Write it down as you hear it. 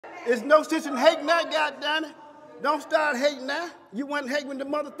There's no sense in hating that, goddamn it. Don't start hating now. You wasn't hating when the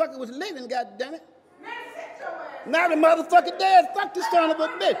motherfucker was living, goddamn it. Now the motherfucker dead. Fuck this son of a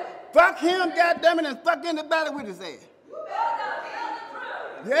bitch. Fuck him, goddamn it, and fuck anybody with his ass.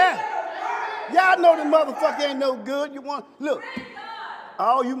 Yeah. Y'all know the motherfucker ain't no good. You want, look,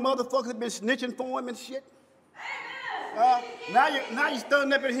 all you motherfuckers been snitching for him and shit. Now you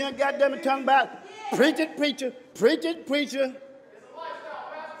standing up in here and goddamn it talking about preach it, preacher, preach it, preacher.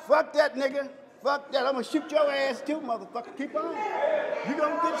 Fuck that nigga. Fuck that. I'm gonna shoot your ass too, motherfucker. Keep on. You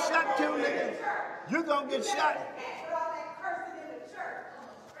gonna get shot too, nigga. You gonna get shot.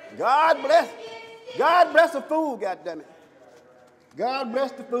 God bless. God bless the fool, goddammit. God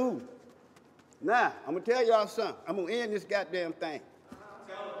bless the fool. Now, I'm gonna tell y'all something. I'm gonna end this goddamn thing.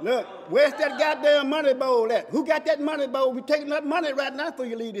 Look, where's that goddamn money bowl at? Who got that money bowl? We taking that money right now before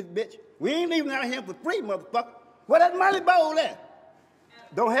you leave this bitch. We ain't leaving out here for free, motherfucker. Where that money bowl at?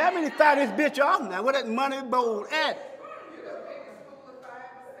 Don't have me to fire this bitch off now. Where that money bowl at?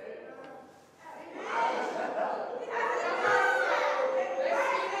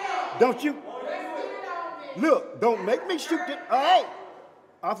 Don't you? Look, don't make me shoot it. All right.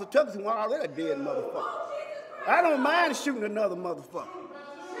 Officer Tuckerson already dead motherfucker. I don't mind shooting another motherfucker.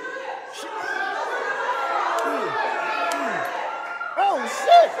 Oh,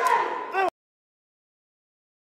 shit.